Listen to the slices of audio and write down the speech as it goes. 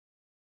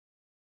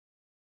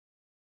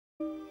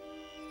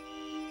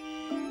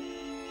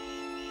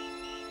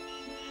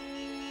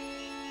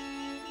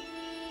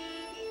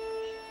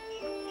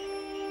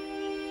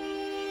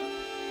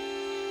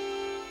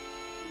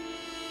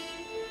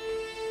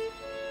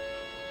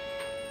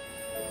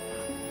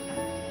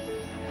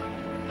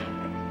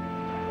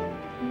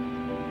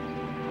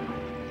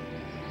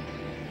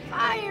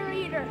Fire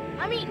eater!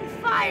 I'm eating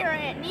fire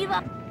ant,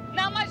 Neva!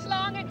 Not much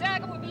longer,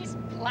 Doug, and we'll be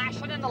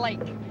splashing in the lake.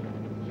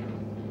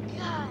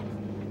 God,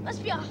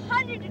 must be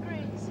 100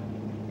 degrees.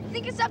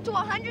 Think it's up to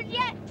 100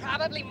 yet?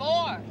 Probably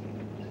more.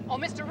 Oh,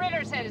 Mr.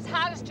 Ritter said it's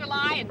hot as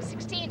July in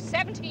 16,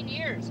 17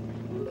 years.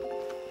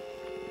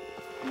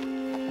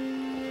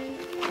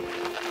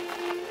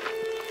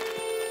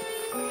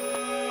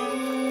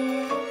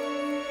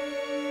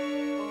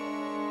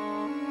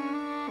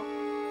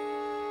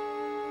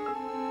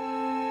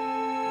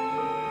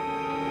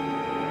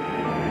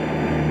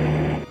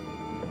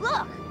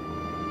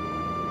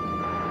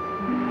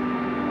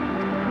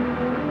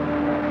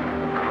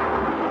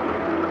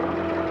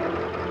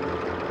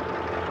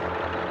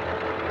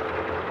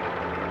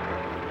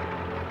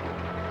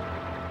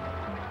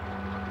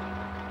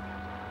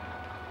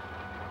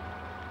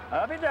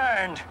 I'll be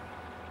darned.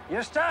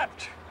 You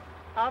stopped.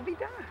 I'll be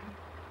darned.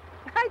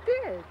 I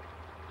did.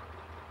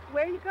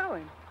 Where are you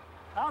going?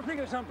 I'll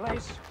think of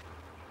someplace.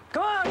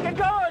 Come on, get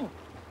going.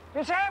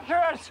 It's after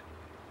us.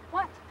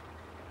 What?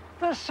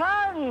 The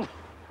sun.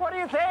 What do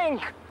you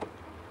think?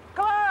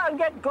 Come on,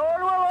 get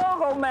going. We'll all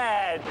go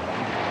mad.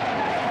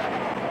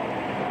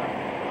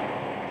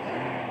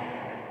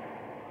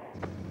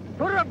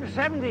 Put it up to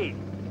 70,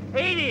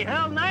 80,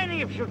 hell,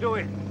 90 if she'll do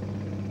it.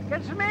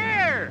 Get some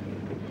air.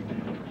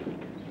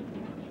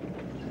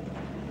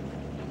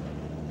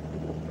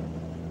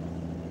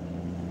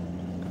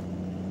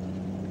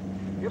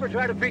 Ever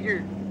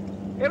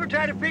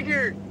try to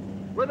figure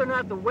whether or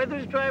not the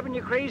weather's driving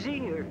you crazy,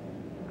 or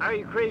are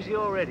you crazy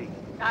already?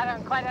 I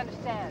don't quite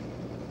understand.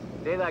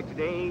 A day like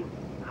today,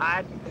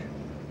 hot,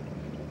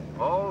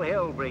 all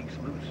hell breaks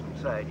loose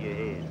inside your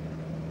head.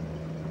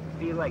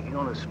 Feel like you're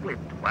gonna split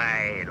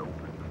wide open.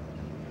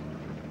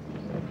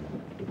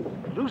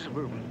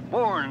 Lucifer was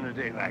born on a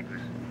day like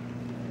this.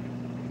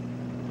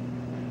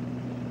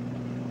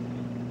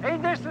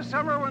 Ain't this the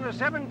summer when the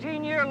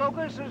 17-year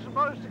locusts are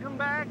supposed to come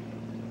back?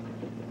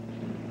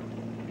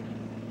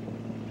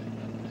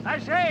 I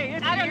say,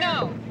 it's I don't here.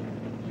 know.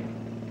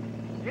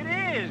 It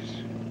is.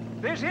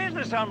 This is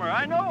the summer.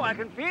 I know. I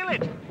can feel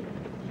it.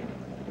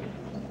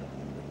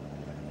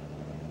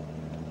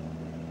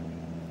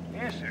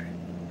 Yes, sir.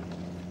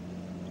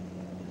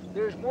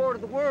 There's more to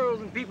the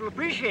world than people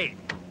appreciate.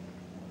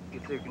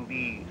 If there can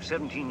be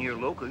 17-year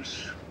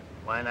locusts,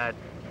 why not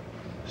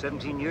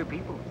 17-year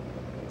people?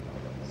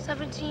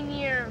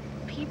 17-year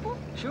people?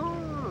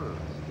 Sure.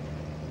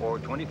 Or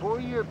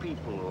 24-year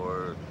people,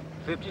 or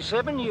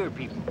 57-year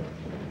people.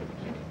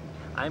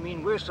 I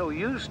mean, we're so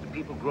used to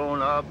people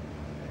growing up,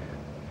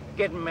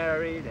 getting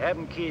married,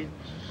 having kids.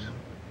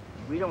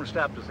 We don't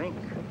stop to think.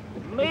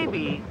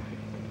 Maybe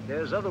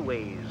there's other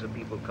ways of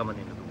people coming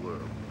into the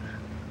world.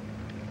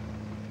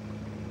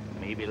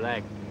 Maybe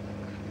like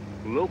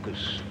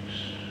locusts.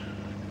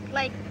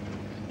 Like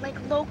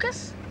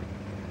locusts?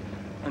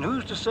 And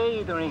who's to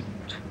say there ain't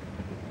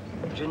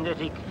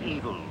genetic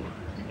evil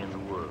in the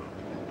world?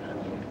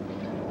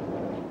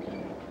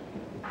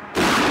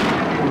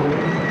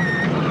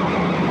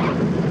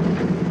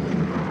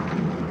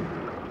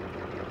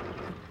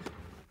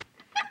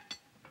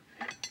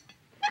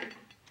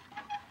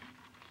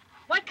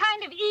 What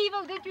kind of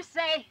evil did you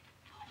say?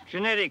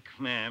 Genetic,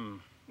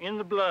 ma'am, in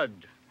the blood.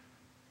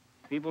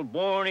 People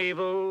born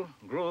evil,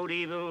 growed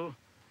evil,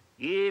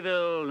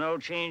 evil, no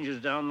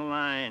changes down the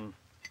line.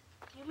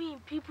 You mean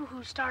people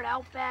who start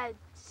out bad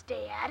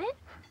stay at it?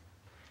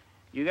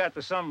 You got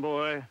the sum,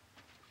 boy.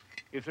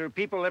 If there are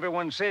people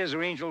everyone says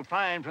are angel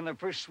fine from their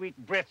first sweet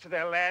breath to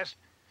their last,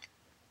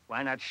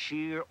 why not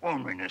sheer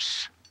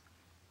orneriness?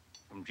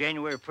 From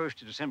January 1st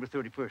to December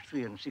 31st,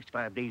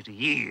 365 days a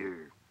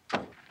year. I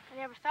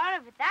never thought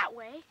of it that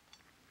way.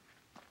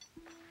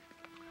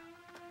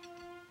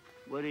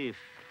 What if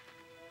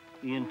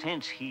the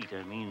intense heat,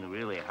 I mean the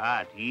really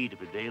hot heat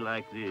of a day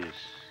like this,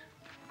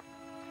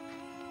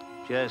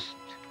 just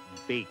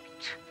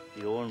baked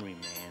the ornery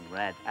man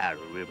right out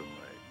of river mud?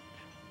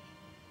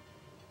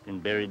 Been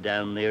buried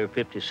down there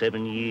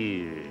 57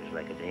 years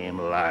like a damn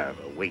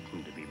larva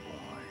waiting to be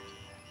born.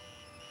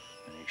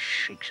 And he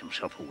shakes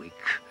himself awake,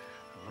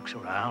 looks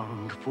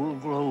around, full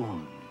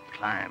grown,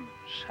 climbs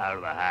out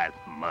of the hot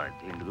mud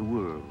into the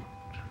world.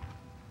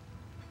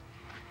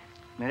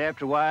 And then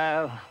after a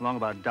while, along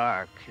about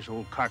dark, his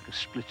old carcass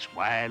splits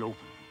wide open,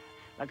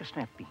 like a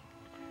snap bean.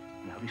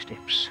 And out he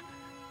steps,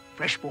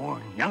 fresh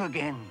born, young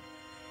again,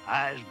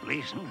 eyes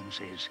blazing, and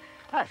says,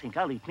 I think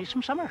I'll eat me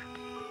some summer.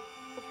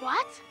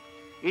 What?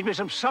 Eat me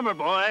some summer,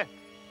 boy.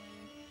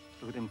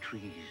 Look at them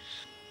trees.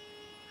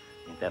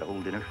 Ain't that a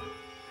whole dinner?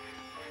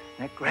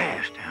 That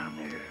grass down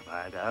there,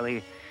 by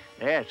golly,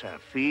 that's a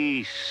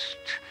feast.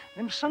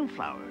 Them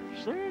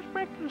sunflowers, there's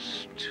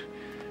breakfast.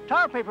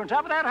 tar paper on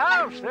top of that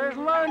house. There's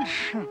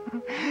lunch.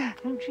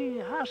 And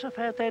gee,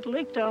 Hossafat, that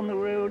lake down the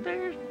road,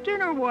 there's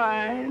dinner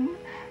wine.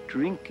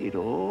 Drink it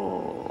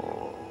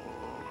all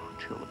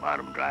till the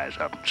bottom dries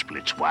up and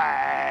splits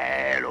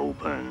wide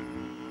open.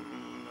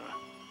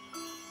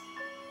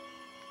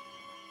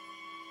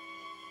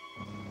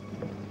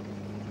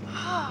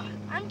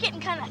 I'm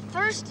getting kind of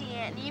thirsty,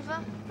 Aunt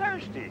Eva.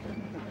 Thirsty?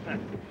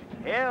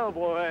 Hell,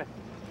 boy.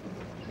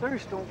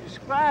 Thirst don't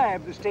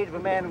describe the state of a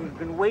man who's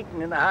been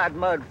waiting in the hot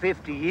mud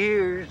 50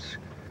 years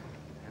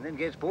and then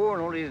gets born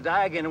only to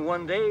die again in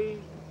one day.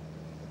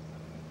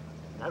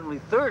 Not only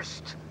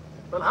thirst,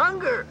 but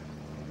hunger.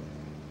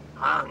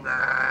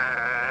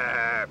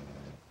 Hunger!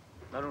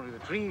 Not only the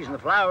trees and the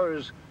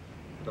flowers,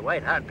 the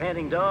white, hot,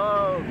 panting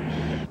dogs,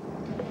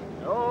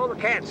 and all the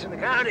cats in the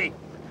county.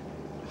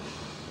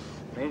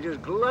 They're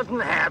just glutton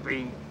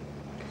happy.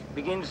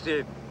 Begins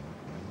to...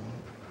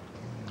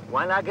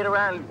 Why not get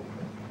around?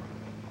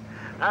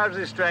 How does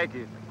this strike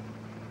you?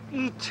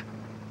 Eat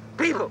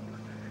people.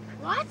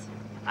 What?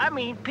 I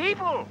mean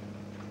people.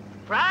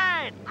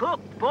 Fried,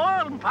 cooked,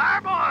 boiled, and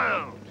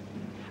parboiled.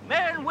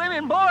 Men,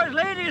 women, boys,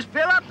 ladies,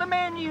 fill up the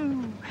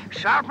menu.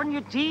 Sharpen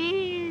your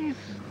teeth.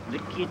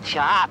 Lick your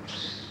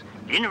chops.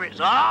 Dinner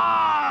is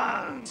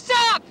on.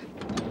 Stop!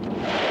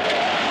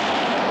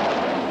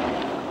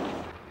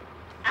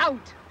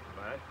 Out.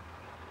 What?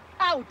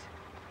 Out.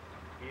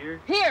 Here?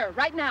 Here,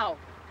 right now.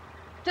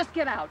 Just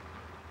get out.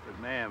 But,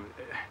 ma'am...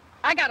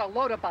 I got a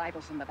load of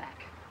Bibles in the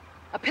back.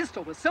 A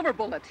pistol with silver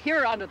bullets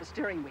here under the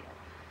steering wheel.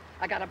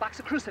 I got a box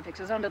of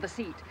crucifixes under the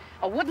seat.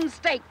 A wooden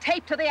stake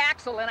taped to the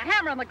axle and a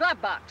hammer in the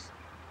glove box.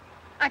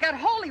 I got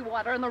holy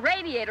water in the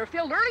radiator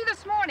filled early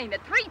this morning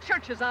at 3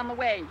 churches on the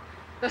way.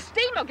 The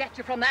steam will get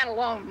you from that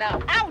alone. Now,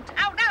 out,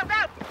 out, out,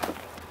 out!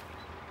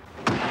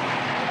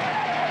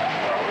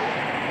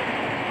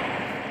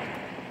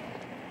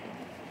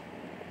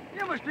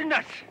 You must be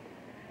nuts.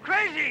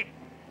 Crazy.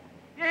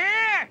 You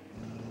hear?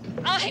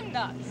 I'm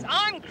nuts.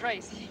 I'm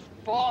crazy.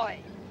 Boy.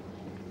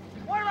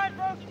 What do my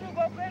folks do?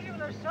 Go crazy with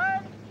their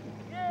son?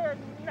 You're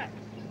nuts.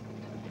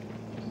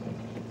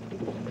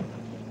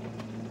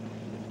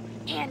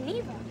 Aunt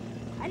Eva,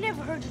 I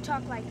never heard you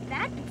talk like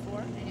that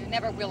before. And you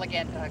never will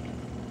again, Doug.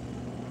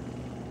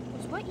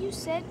 Was what you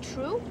said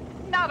true?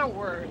 Not a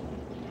word.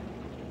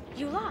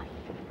 You lied.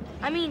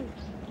 I mean,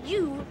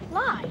 you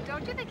lied.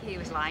 Don't you think he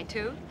was lying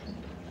too?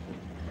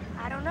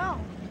 I don't know.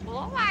 Well,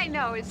 all I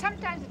know is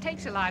sometimes it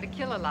takes a lie to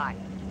kill a lie.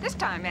 This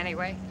time,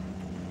 anyway.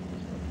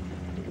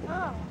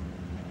 Oh.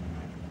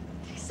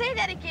 Say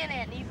that again,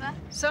 Aunt Eva.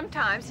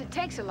 Sometimes it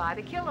takes a lie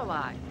to kill a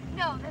lie.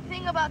 No, the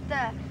thing about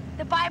the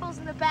Bibles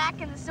in the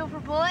back and the silver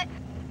bullet.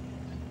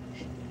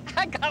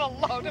 I got a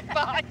load of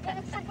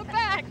Bibles in the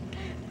back.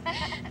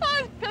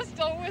 A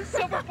pistol with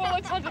silver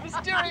bullets under the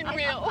steering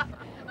wheel.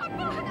 A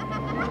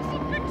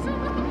crucifix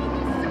around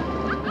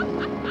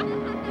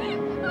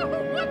the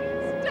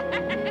wooden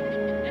stake.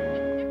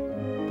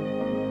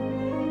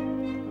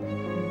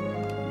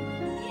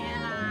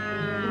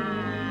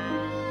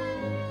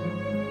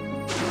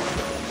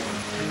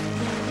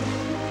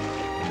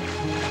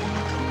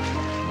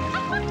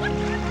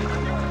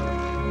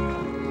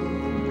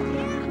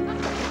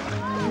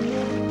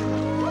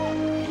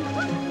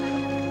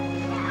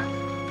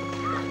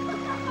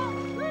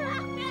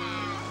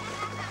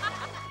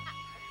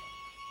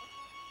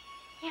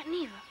 Aunt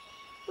Neva,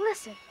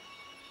 listen.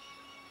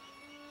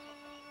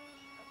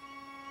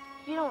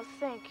 You don't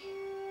think...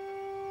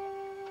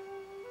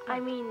 I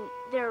mean,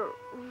 there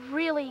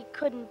really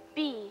couldn't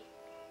be...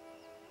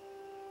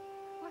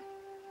 What?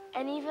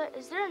 Aunt Eva,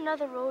 is there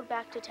another road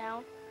back to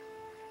town?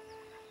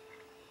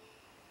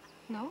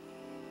 No?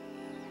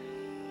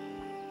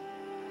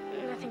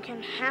 Nothing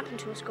can happen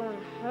to us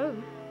going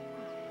home.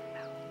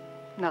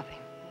 Nothing.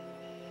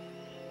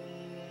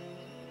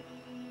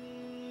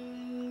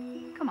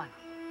 Come on.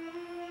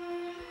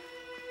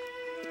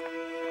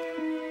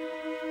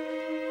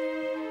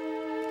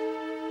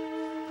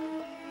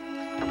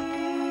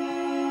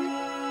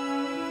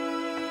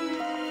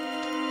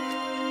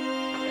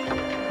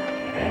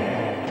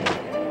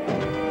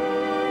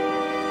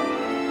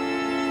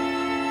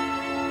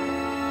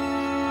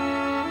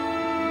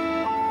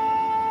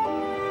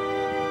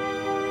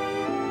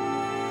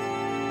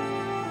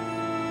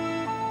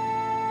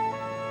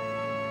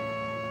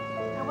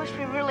 I wish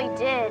we really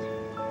did.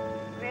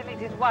 Really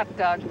did what,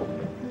 Doug?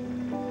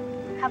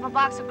 Have a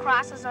box of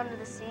crosses under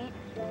the seat.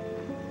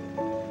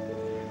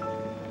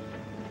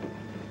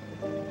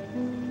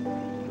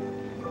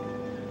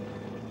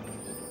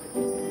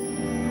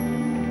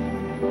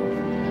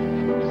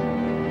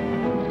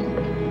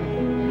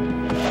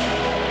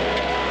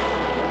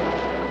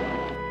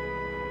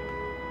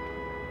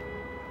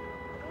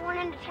 Going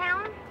into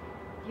town?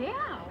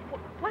 Yeah.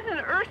 What on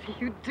earth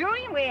are you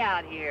doing way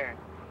out here?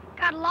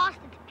 Got lost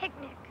at the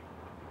picnic.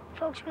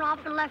 Folks went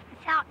off and left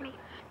without me.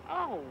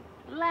 Oh,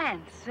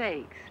 land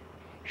sakes.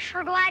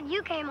 Sure glad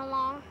you came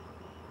along.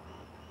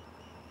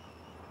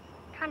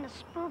 Kind of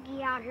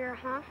spooky out here,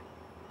 huh?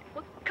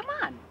 Well, come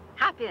on.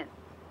 Hop in.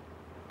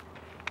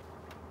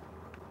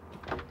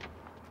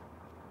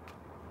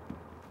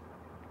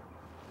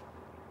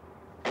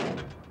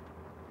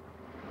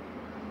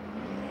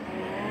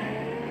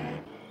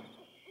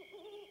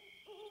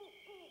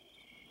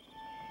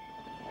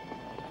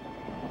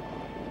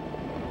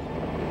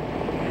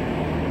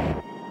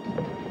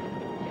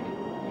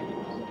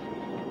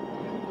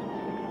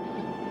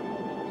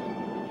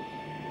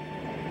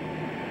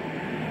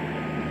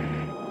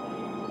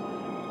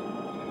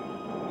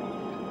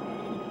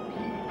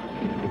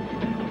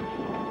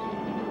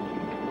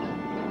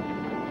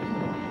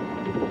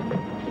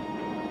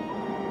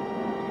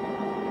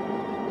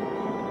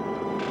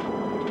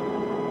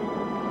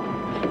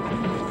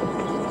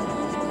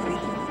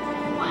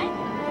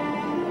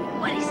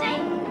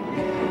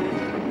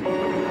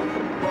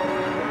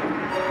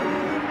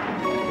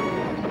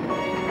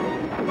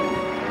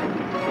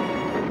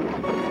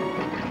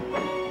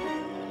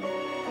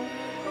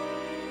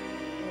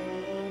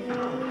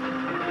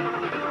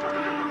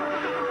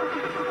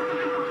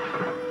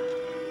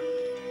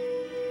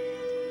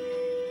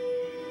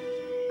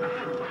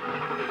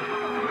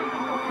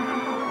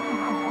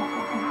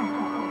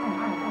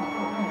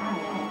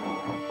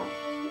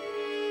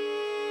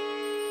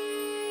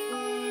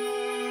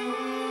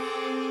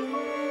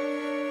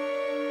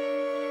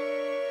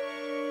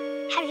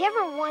 Have you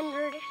ever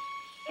wondered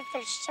if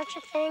there's such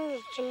a thing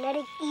as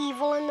genetic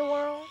evil in the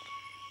world?